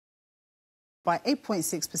by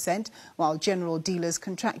 8.6%, while general dealers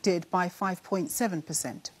contracted by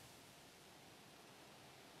 5.7%.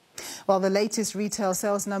 Well, the latest retail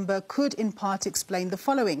sales number could in part explain the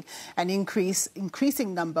following. An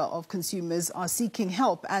increasing number of consumers are seeking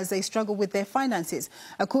help as they struggle with their finances.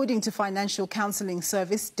 According to financial counselling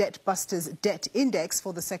service DebtBusters Debt Index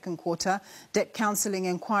for the second quarter, debt counselling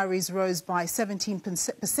enquiries rose by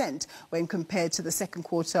 17% when compared to the second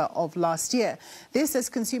quarter of last year. This as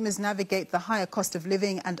consumers navigate the higher cost of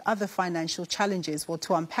living and other financial challenges. Well,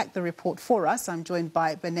 to unpack the report for us, I'm joined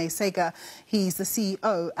by Benay Sager. He's the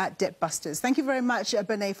CEO at DebtBusters. Thank you very much,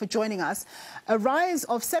 Benay, for joining us. A rise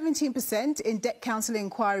of 17% in debt counselling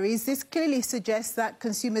inquiries. This clearly suggests that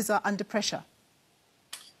consumers are under pressure.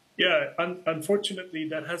 Yeah, unfortunately,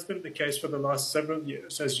 that has been the case for the last several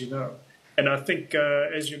years, as you know. And I think,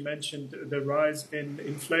 as you mentioned, the rise in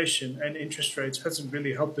inflation and interest rates hasn't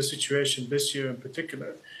really helped the situation this year in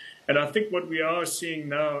particular. And I think what we are seeing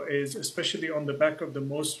now is, especially on the back of the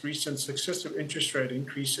most recent successive interest rate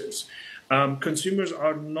increases, consumers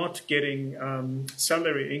are not getting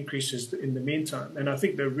salary increases in the meantime. And I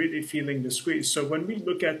think they're really feeling the squeeze. So when we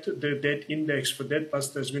look at the debt index for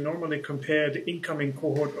DebtBusters, we normally compare the incoming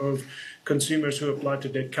cohort of consumers who applied to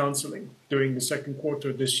debt counselling during the second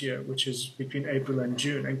quarter of this year, which is between April and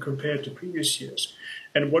June, and compared to previous years.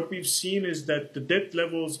 And what we've seen is that the debt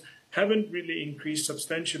levels haven't really increased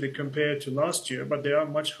substantially compared to last year, but they are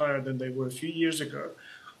much higher than they were a few years ago.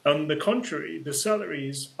 On the contrary, the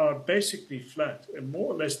salaries are basically flat and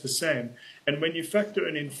more or less the same. And when you factor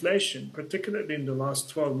in inflation, particularly in the last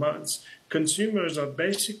 12 months, consumers are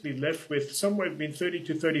basically left with somewhere between 30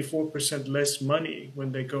 to 34% less money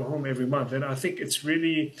when they go home every month. And I think it's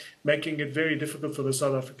really making it very difficult for the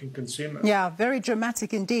South African consumer. Yeah, very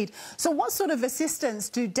dramatic indeed. So what sort of assistance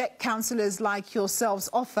do debt counsellors like yourselves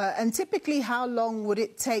offer? And typically, how long would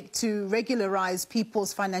it take to regularise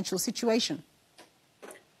people's financial situation?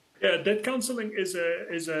 Yeah, debt counselling is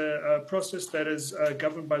a process that is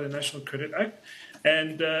governed by the National Credit Act.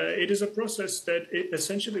 And it is a process that it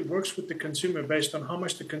essentially works with the consumer based on how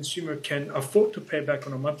much the consumer can afford to pay back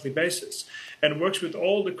on a monthly basis, and works with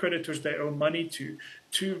all the creditors they owe money to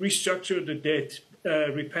restructure the debt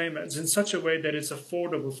repayments in such a way that it's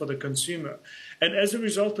affordable for the consumer. And as a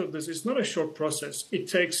result of this, it's not a short process. It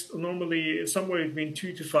takes normally somewhere between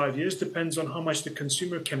 2 to 5 years, depends on how much the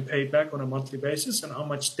consumer can pay back on a monthly basis and how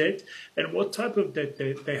much debt and what type of debt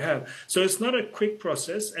they have. So it's not a quick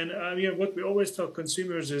process. And what we always tell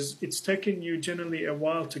consumers is it's taken you generally a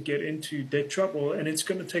while to get into debt trouble, and it's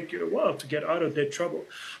going to take you a while to get out of debt trouble.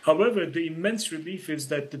 However, the immense relief is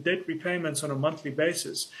that the debt repayments on a monthly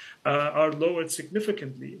basis are lowered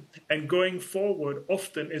significantly. And going forward,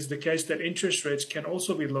 often is the case that interest rates can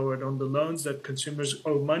also be lowered on the loans that consumers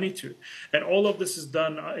owe money to. And all of this is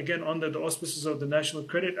done, again, under the auspices of the National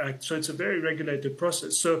Credit Act. So it's a very regulated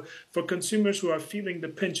process. So for consumers who are feeling the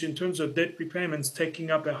pinch in terms of debt repayments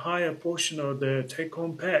taking up a higher portion of their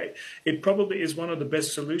take-home pay, it probably is one of the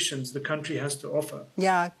best solutions the country has to offer.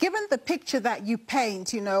 Yeah, given the picture that you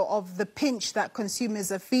paint, of the pinch that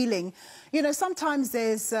consumers are feeling, sometimes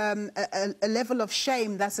there's a level of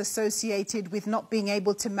shame that's associated with not being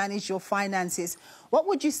able to manage your finances. What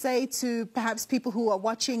would you say to perhaps people who are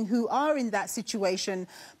watching who are in that situation,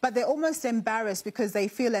 but they're almost embarrassed because they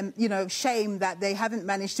feel, shame that they haven't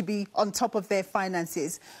managed to be on top of their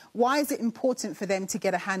finances? Why is it important for them to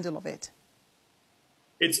get a handle of it?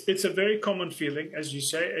 It's a very common feeling, as you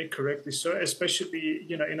say, correctly so, especially,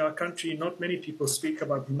 in our country, not many people speak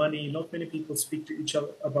about money, not many people speak to each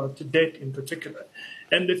other about debt in particular.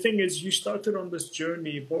 And the thing is, you started on this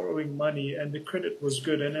journey borrowing money and the credit was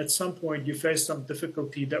good, and at some point you faced some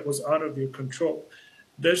difficulty that was out of your control.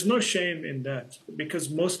 There's no shame in that,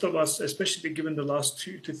 because most of us, especially given the last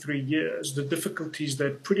 2 to 3 years, the difficulties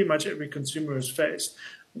that pretty much every consumer has faced,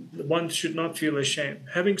 one should not feel ashamed.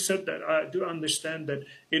 Having said that, I do understand that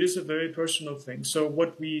it is a very personal thing. So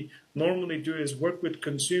what we normally do is work with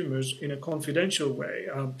consumers in a confidential way,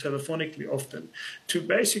 telephonically often, to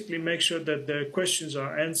basically make sure that their questions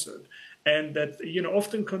are answered. And that,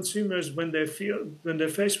 often consumers, when they're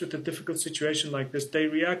faced with a difficult situation like this, they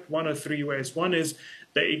react one of 3 ways. One is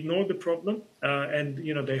they ignore the problem and,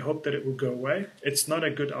 they hope that it will go away. It's not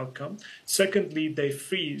a good outcome. Secondly, they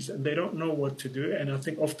freeze and they don't know what to do. And I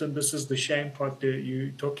think often this is the shame part that you're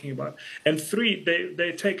talking about. And 3,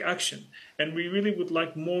 they take action. And we really would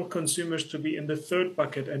like more consumers to be in the 3rd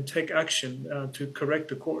bucket and take action to correct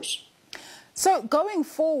the course. So going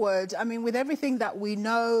forward, with everything that we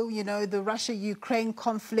know, the Russia-Ukraine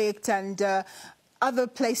conflict, and other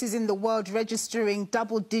places in the world registering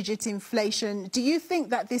double-digit inflation. Do you think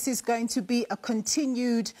that this is going to be a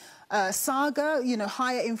continued saga,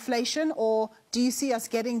 higher inflation, or do you see us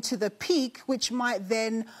getting to the peak, which might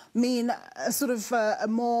then mean a sort of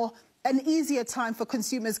an easier time for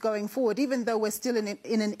consumers going forward, even though we're still in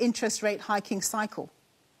an interest rate hiking cycle?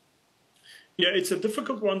 Yeah, it's a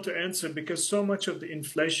difficult one to answer because so much of the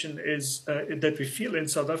inflation that we feel in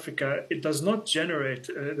South Africa, it does not generate,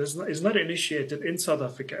 is not initiated in South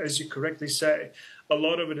Africa, as you correctly say. A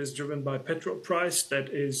lot of it is driven by petrol price that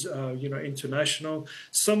is, international.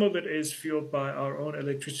 Some of it is fueled by our own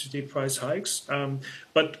electricity price hikes.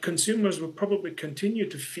 But consumers will probably continue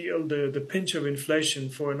to feel the pinch of inflation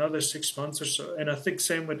for another 6 months or so. And I think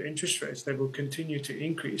same with interest rates, they will continue to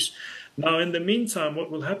increase. Now, in the meantime,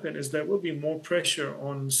 what will happen is there will be more pressure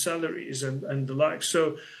on salaries and the like.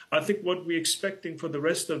 So I think what we're expecting for the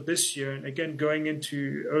rest of this year, and again going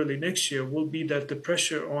into early next year, will be that the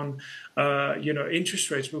pressure on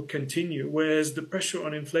interest rates will continue, whereas the pressure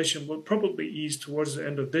on inflation will probably ease towards the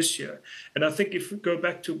end of this year. And I think if we go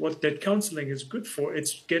back to what debt counselling is good for,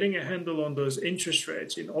 it's getting a handle on those interest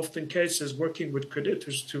rates, in often cases working with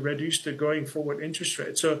creditors to reduce the going forward interest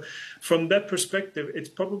rate. So from that perspective, it's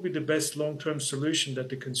probably the best long-term solution that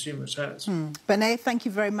the consumers has. Benay, thank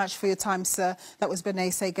you very much for your time, sir. That was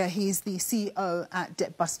Benay Sager. He's the CEO at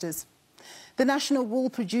DebtBusters. The national wool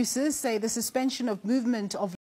producers say the suspension of movement of